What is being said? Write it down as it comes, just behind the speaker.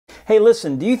Hey,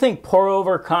 listen, do you think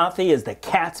pour-over coffee is the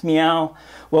cat's meow?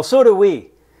 Well, so do we.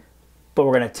 But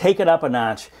we're going to take it up a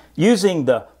notch using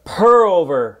the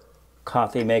pour-over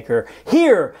coffee maker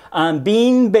here on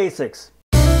Bean Basics.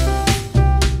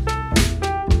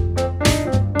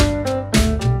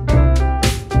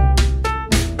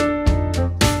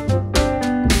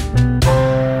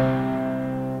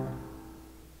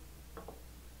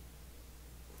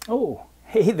 Oh,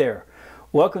 hey there.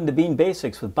 Welcome to Bean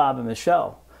Basics with Bob and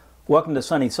Michelle. Welcome to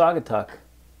sunny Saugatuck,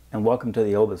 and welcome to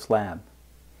the Obis Lab.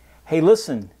 Hey,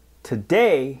 listen,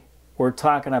 today we're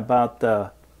talking about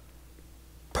the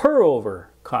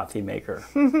pour-over coffee maker.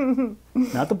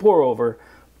 Not the pour-over,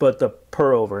 but the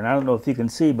pour-over. And I don't know if you can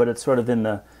see, but it's sort of in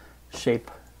the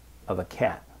shape of a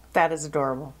cat. That is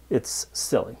adorable. It's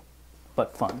silly,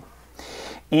 but fun.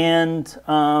 And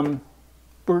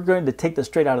we're going to take this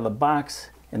straight out of the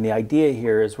box. And the idea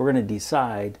here is we're going to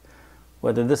decide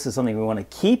whether this is something we want to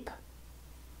keep,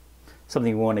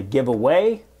 something we want to give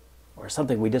away, or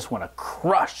something we just want to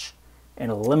crush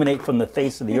and eliminate from the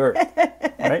face of the earth.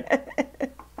 Right?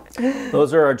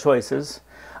 Those are our choices.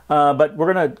 But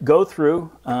we're going to go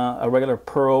through a regular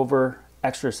pour-over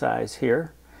exercise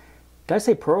here. Did I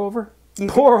say pour-over?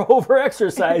 Pour-over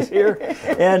exercise here.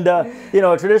 And, you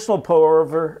know, a traditional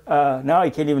pour-over, now I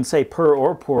can't even say purr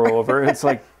or pour-over. It's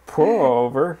like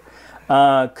pour-over.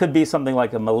 Could be something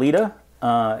like a Melita.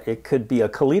 It could be a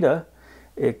Kalita.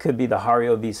 It could be the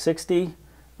Hario V60.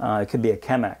 It could be a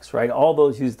Chemex, right? All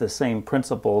those use the same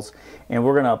principles, and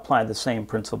we're going to apply the same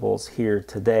principles here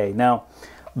today. Now,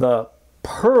 the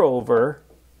pour-over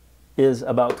is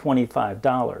about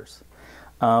 $25.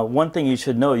 One thing you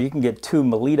should know, you can get 2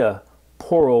 Melita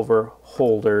pour-over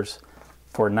holders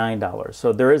for $9.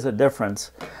 So there is a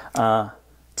difference.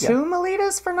 Two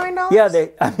Melitas for $9? Yeah,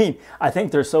 I mean, I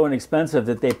think they're so inexpensive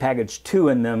that they package 2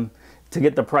 in them to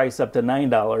get the price up to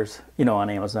 $9, you know, on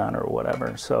Amazon or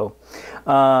whatever. So,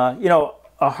 you know,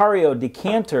 a Hario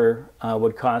decanter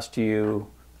would cost you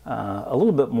a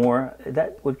little bit more.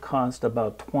 That would cost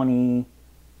about $26,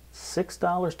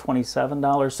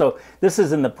 $27. So this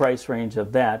is in the price range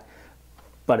of that,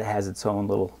 but it has its own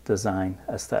little design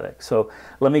aesthetic. So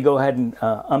let me go ahead and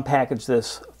unpackage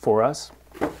this for us.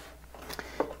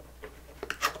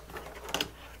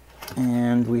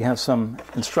 And we have some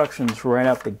instructions right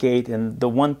out the gate, and the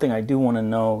one thing I do want to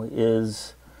know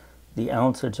is the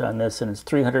ounceage on this, and it's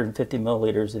 350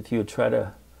 milliliters if you would try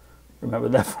to remember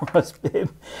that for us, babe.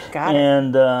 Got it.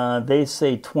 And they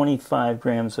say 25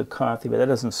 grams of coffee, but that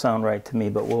doesn't sound right to me,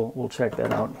 but we'll check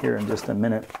that out here in just a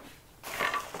minute.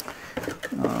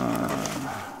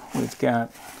 We've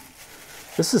got,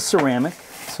 this is ceramic,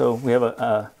 so we have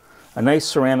a nice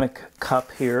ceramic cup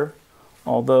here,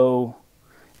 although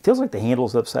it feels like the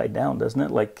handle's upside down, doesn't it?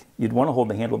 Like you'd want to hold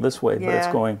the handle this way, but it's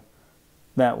going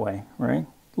that way, right? A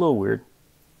little weird.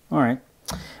 All right.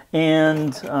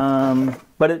 And,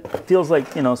 but it feels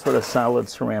like, you know, sort of solid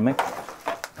ceramic.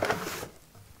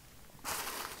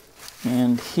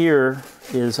 And here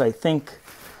is, I think,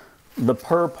 the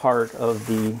purr part of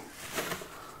the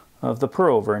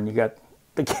pour-over. And you got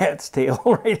the cat's tail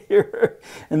right here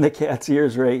and the cat's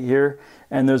ears right here.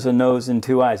 And there's a nose and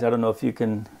 2 eyes. I don't know if you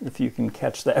can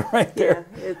catch that right there.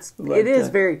 Yeah, it is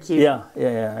very cute.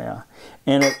 Yeah.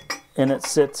 And it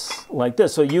sits like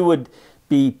this. So you would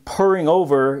be purring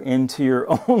over into your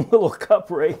own little cup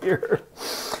right here.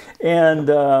 And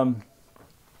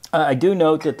I do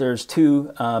note that there's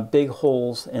 2 big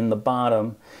holes in the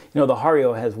bottom. You know, the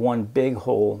Hario has 1 big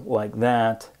hole like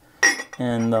that,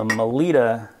 and the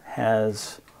Melita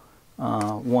has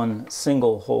 1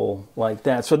 single hole like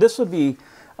that. So this would be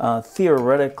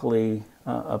theoretically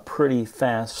a pretty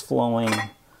fast flowing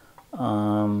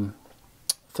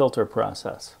filter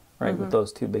process, right? With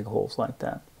those 2 big holes like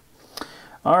that.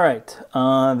 All right,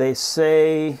 they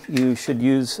say you should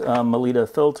use Melita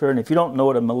Filter, and if you don't know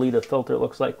what a Melita Filter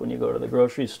looks like when you go to the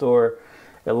grocery store,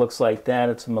 it looks like that.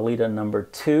 It's a Melita number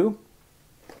 2.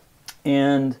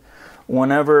 And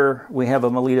whenever we have a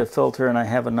Melita Filter, and I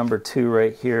have a number 2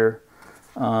 right here,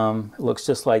 it looks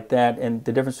just like that. And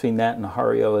the difference between that and a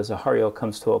Hario is a Hario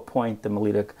comes to a point, the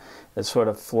Melita is sort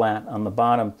of flat on the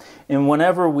bottom. And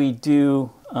whenever we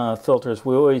do filters,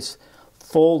 we always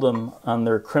fold them on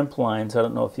their crimp lines. I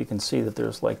don't know if you can see that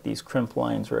there's like these crimp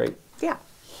lines right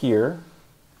here.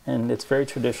 And it's very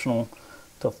traditional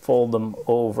to fold them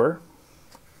over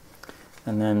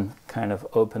and then kind of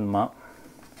open them up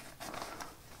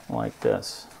like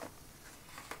this.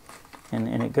 And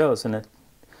it goes, and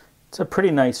it's a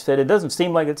pretty nice fit. It doesn't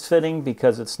seem like it's fitting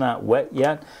because it's not wet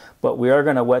yet, but we are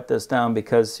going to wet this down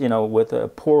because, you know, with a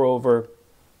pour over,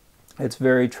 it's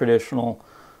very traditional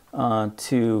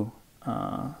to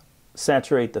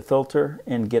saturate the filter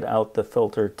and get out the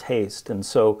filter taste. And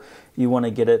so you want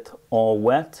to get it all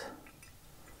wet.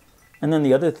 And then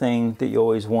the other thing that you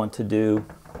always want to do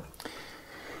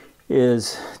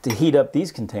is to heat up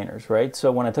these containers, right?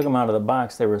 So when I took them out of the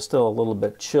box, they were still a little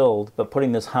bit chilled, but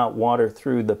putting this hot water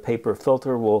through the paper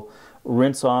filter will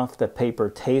rinse off the paper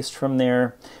taste from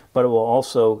there, but it will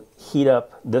also heat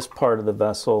up this part of the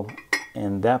vessel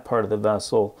and that part of the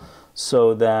vessel,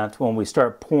 so that when we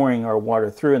start pouring our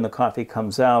water through and the coffee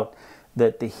comes out,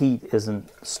 that the heat isn't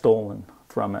stolen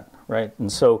from it, right? And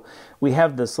so we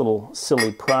have this little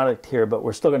silly product here, but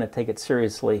we're still going to take it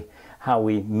seriously how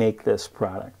we make this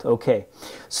product. Okay,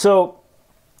 so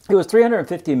it was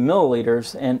 350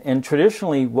 milliliters, and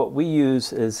traditionally what we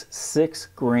use is 6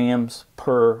 grams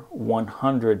per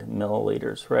 100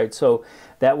 milliliters, right? So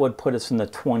that would put us in the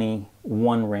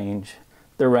 21 range.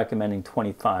 They're recommending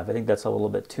 25. I think that's a little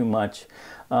bit too much.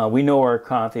 We know our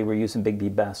coffee, we're using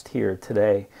BIGGBY Best here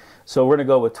today. So we're going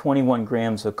to go with 21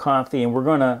 grams of coffee, and we're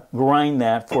going to grind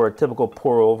that for a typical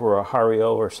pour over or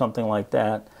Hario or something like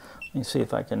that. Let me see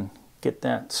if I can get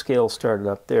that scale started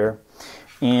up there.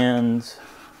 And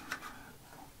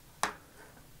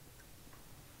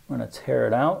I'm going to tear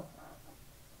it out.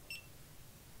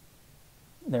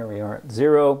 There we are at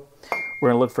 0. We're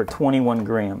going to look for 21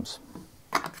 grams.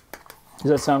 Does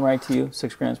that sound right to you?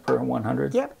 6 grams per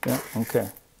 100? Yep. Yeah, okay.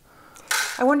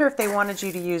 I wonder if they wanted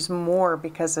you to use more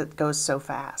because it goes so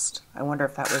fast. I wonder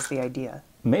if that was the idea.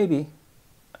 Maybe.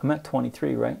 I'm at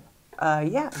 23, right?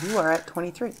 Yeah, you are at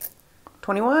 23.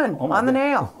 21, oh on the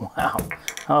nail. Wow.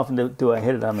 How often do I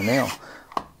hit it on the nail?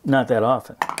 Not that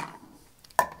often.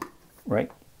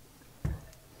 Right?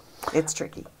 It's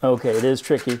tricky. Okay, it is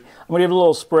tricky. I'm going to give it a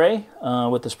little spray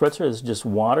with the spritzer. It's just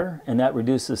water, and that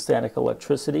reduces static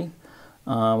electricity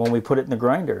when we put it in the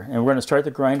grinder. And we're going to start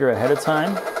the grinder ahead of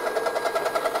time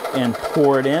and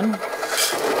pour it in. And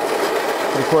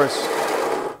of course,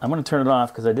 I'm going to turn it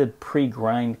off because I did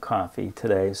pre-grind coffee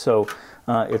today. So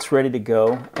it's ready to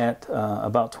go at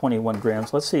about 21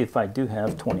 grams. Let's see if I do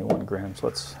have 21 grams.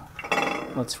 Let's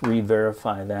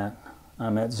re-verify that.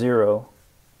 I'm at 0.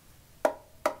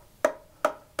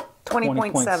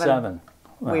 20.7.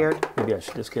 Well, weird. Maybe I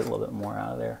should just get a little bit more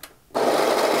out of there.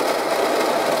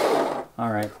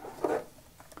 All right.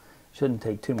 Shouldn't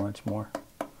take too much more.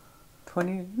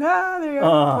 20. Ah, there you go.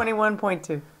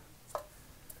 21.2.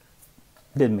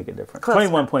 Didn't make a difference.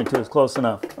 21.2 is close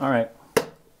enough. All right.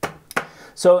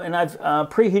 So, and I've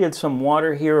preheated some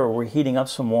water here, or we're heating up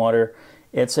some water.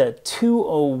 It's at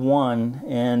 201,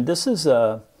 and this is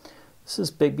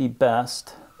BIGGBY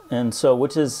Best, and so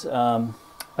which is a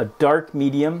dark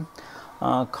medium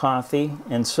coffee,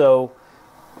 and so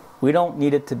we don't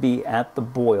need it to be at the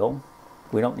boil.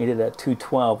 We don't need it at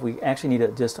 212. We actually need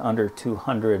it just under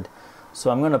 200.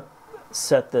 So I'm going to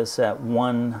set this at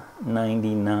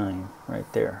 199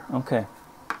 right there. Okay.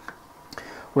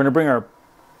 We're going to bring our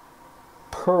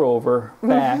Purr over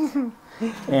back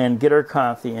and get our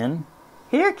coffee in.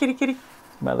 Here, kitty, kitty.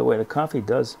 By the way, the coffee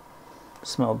does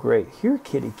smell great. Here,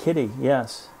 kitty, kitty,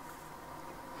 yes.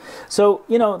 So,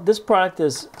 you know, this product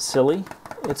is silly.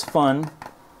 It's fun.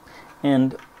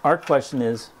 And our question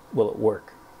is, will it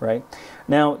work, right?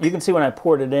 Now, you can see when I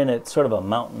poured it in, it's sort of a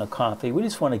mountain of coffee. We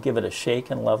just want to give it a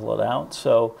shake and level it out.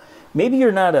 So maybe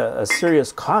you're not a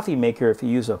serious coffee maker if you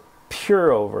use a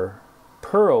Purr over.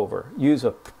 Use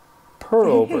a Purr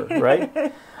over,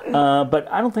 right?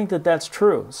 But I don't think that that's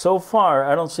true. So far,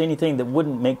 I don't see anything that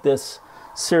wouldn't make this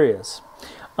serious.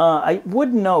 I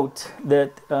would note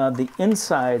that the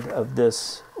inside of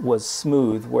this was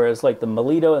smooth, whereas like the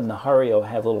Melita and the Hario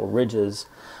have little ridges.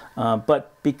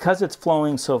 But because it's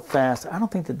flowing so fast, I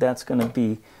don't think that that's going to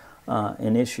be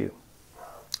an issue.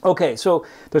 Okay, so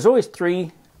there's always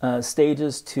 3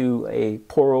 stages to a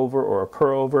pour over or a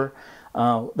Purr over.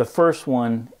 The first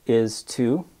one is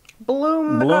to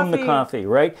bloom the coffee,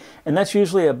 right? And that's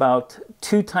usually about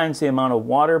 2 times the amount of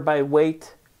water by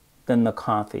weight than the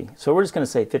coffee. So we're just going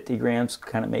to say 50 grams,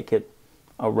 kind of make it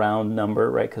a round number,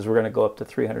 right? Because we're going to go up to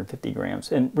 350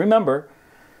 grams. And remember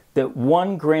that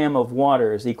 1 gram of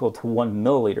water is equal to 1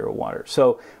 milliliter of water.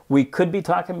 So we could be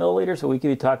talking milliliters, or we could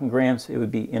be talking grams. It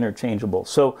would be interchangeable.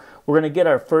 So we're going to get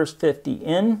our first 50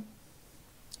 in.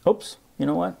 Oops, you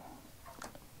know what?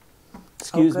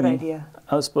 Excuse me. Good idea.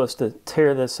 I was supposed to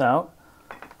tear this out.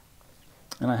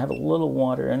 And I have a little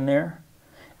water in there.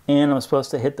 And I'm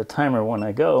supposed to hit the timer when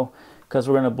I go, because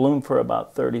we're going to bloom for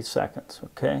about 30 seconds,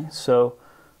 okay? So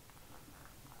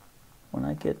when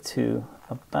I get to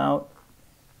about...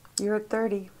 You're at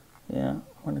 30. Yeah, I'm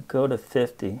going to go to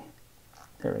 50.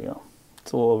 There we go.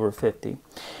 It's a little over 50.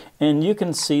 And you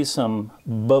can see some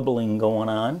bubbling going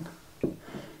on.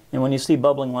 And when you see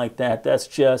bubbling like that, that's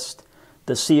just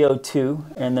the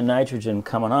CO2 and the nitrogen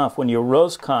coming off. When you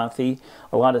roast coffee,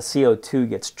 a lot of CO2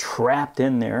 gets trapped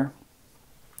in there.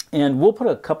 And we'll put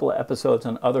a couple of episodes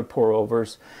on other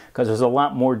pour-overs because there's a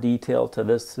lot more detail to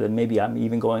this than maybe I'm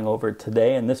even going over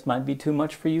today, and this might be too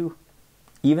much for you,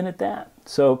 even at that.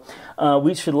 So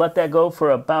we should let that go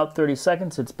for about 30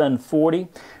 seconds. It's been 40.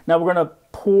 Now we're going to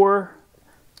pour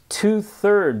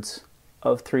 2/3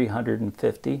 of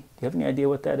 350. Do you have any idea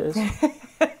what that is?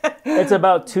 It's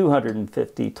about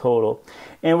 250 total.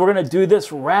 And we're going to do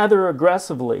this rather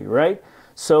aggressively, right?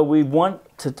 So we want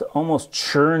to almost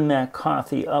churn that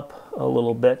coffee up a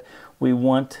little bit. We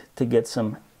want to get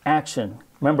some action.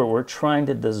 Remember, we're trying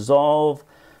to dissolve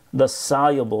the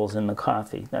solubles in the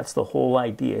coffee. That's the whole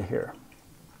idea here.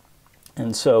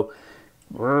 And so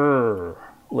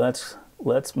let's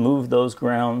move those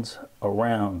grounds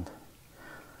around.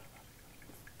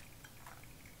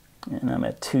 And I'm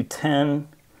at 210.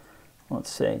 Let's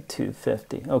say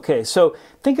 250. Okay, so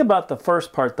think about the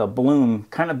first part, the bloom,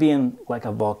 kind of being like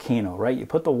a volcano, right? You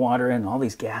put the water in, and all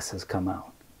these gases come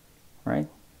out, right?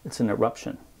 It's an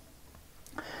eruption.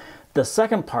 The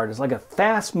second part is like a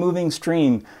fast-moving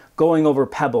stream going over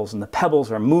pebbles, and the pebbles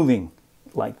are moving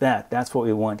like that. That's what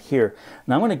we want here.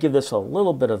 Now I'm going to give this a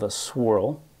little bit of a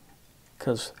swirl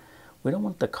because we don't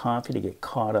want the coffee to get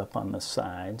caught up on the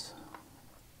sides.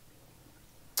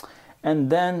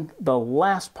 And then the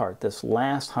last part, this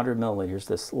last 100 milliliters,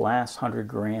 this last 100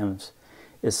 grams,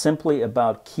 is simply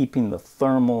about keeping the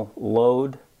thermal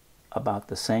load about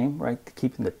the same, right?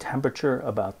 Keeping the temperature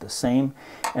about the same,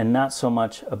 and not so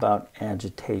much about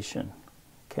agitation.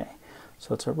 Okay,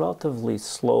 so it's a relatively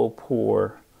slow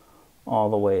pour all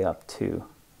the way up to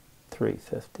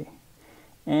 350.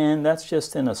 And that's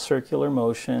just in a circular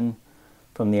motion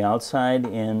from the outside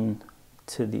in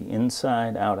to the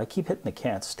inside out. I keep hitting the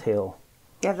cat's tail.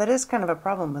 Yeah, that is kind of a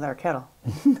problem with our kettle.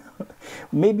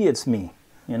 Maybe it's me,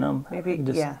 you know. Maybe,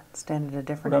 yeah, stand at a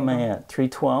different angle. What am angle. I at?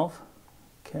 312?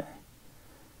 Okay.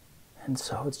 And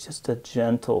so it's just a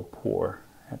gentle pour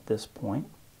at this point.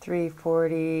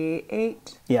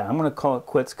 348. Yeah, I'm going to call it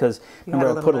quits because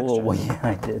remember I put a little, yeah,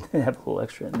 I did. I have a little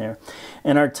extra in there.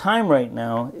 And our time right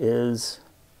now is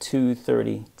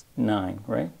 2:39,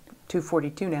 right?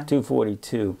 2:42 now.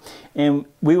 2:42. And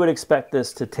we would expect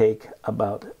this to take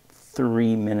about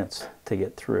 3 minutes to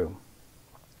get through.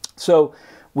 So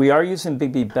we are using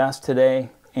BIGGBY Best today,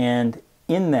 and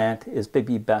in that is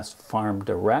BIGGBY Best Farm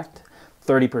Direct.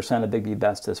 30% of BIGGBY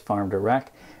Best is Farm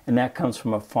Direct, and that comes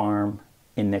from a farm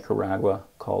in Nicaragua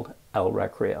called El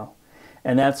Recreo.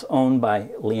 And that's owned by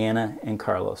Leanna and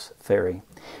Carlos Ferry.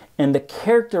 And the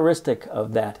characteristic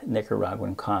of that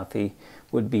Nicaraguan coffee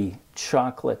would be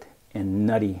chocolate and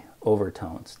nutty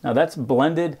overtones. Now that's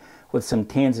blended with some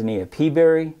Tanzania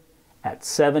peaberry at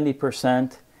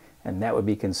 70%, and that would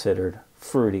be considered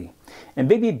fruity. And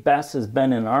BIGGBY Best has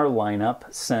been in our lineup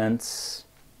since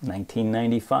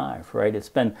 1995, right? It's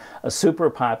been a super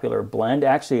popular blend.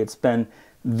 Actually, it's been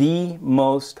the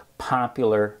most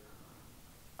popular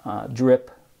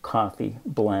drip coffee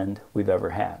blend we've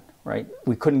ever had, right?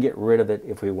 We couldn't get rid of it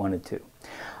if we wanted to.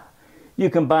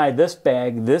 You can buy this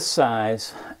bag, this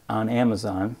size, on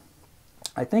Amazon.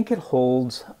 I think it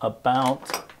holds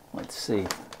about, let's see,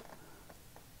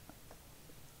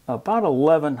 about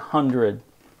 1,100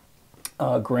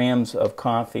 grams of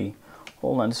coffee.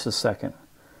 Hold on just a second.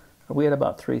 Are we at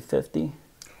about 350?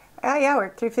 Yeah, we're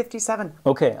at 357.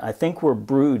 Okay, I think we're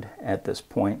brewed at this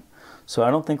point, so I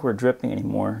don't think we're dripping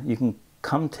anymore. You can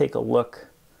come take a look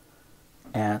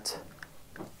at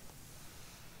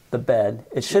the bed.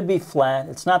 It should be flat.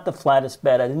 It's not the flattest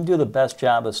bed. I didn't do the best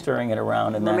job of stirring it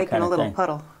around and that kind of thing. We're making a little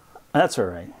puddle. That's all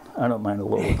right. I don't mind a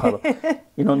little puddle.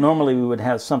 You know, normally we would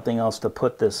have something else to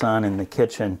put this on in the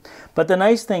kitchen. But the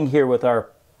nice thing here with our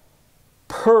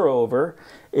pour over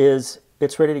is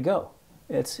it's ready to go.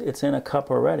 It's in a cup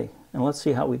already. And let's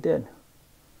see how we did.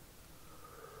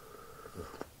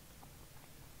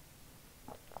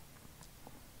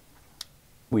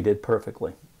 We did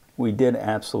perfectly. We did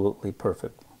absolutely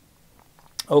perfect.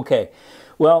 Okay,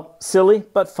 well, silly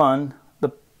but fun, the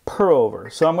pour over.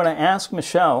 So I'm going to ask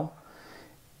Michelle,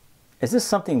 is this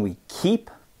something we keep?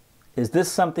 Is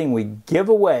this something we give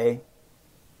away?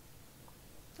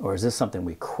 Or is this something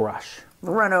we crush?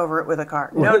 Run over it with a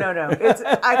car. No.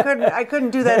 I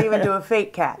couldn't do that even to a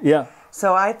fake cat. Yeah.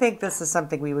 So I think this is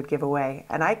something we would give away.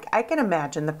 And I can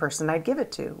imagine the person I'd give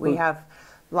it to. We have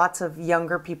lots of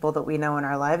younger people that we know in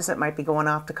our lives that might be going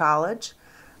off to college.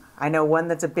 I know one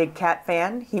that's a big cat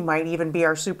fan. He might even be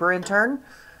our super intern.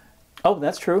 Oh,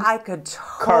 that's true. I could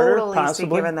totally see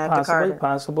giving that to Carter.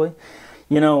 Possibly.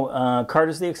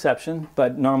 Carter's the exception,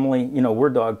 but normally, we're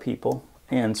dog people.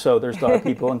 And so there's dog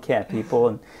people and cat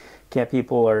people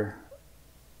are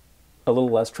a little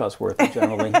less trustworthy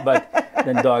generally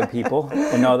than dog people.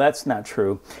 And no, that's not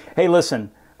true. Hey,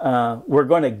 listen, we're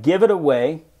going to give it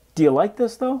away. Do you like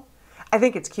this, though? I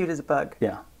think it's cute as a bug.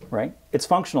 Yeah, right? It's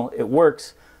functional. It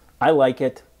works. I like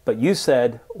it. But you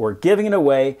said we're giving it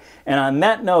away. And on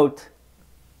that note,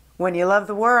 when you love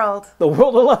the world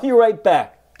will love you right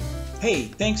back. Hey,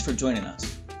 thanks for joining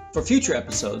us. For future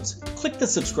episodes, click the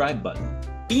subscribe button.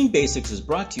 Being Basics is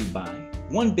brought to you by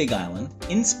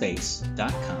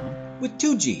OneBigIslandInspace.com with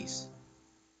 2 G's.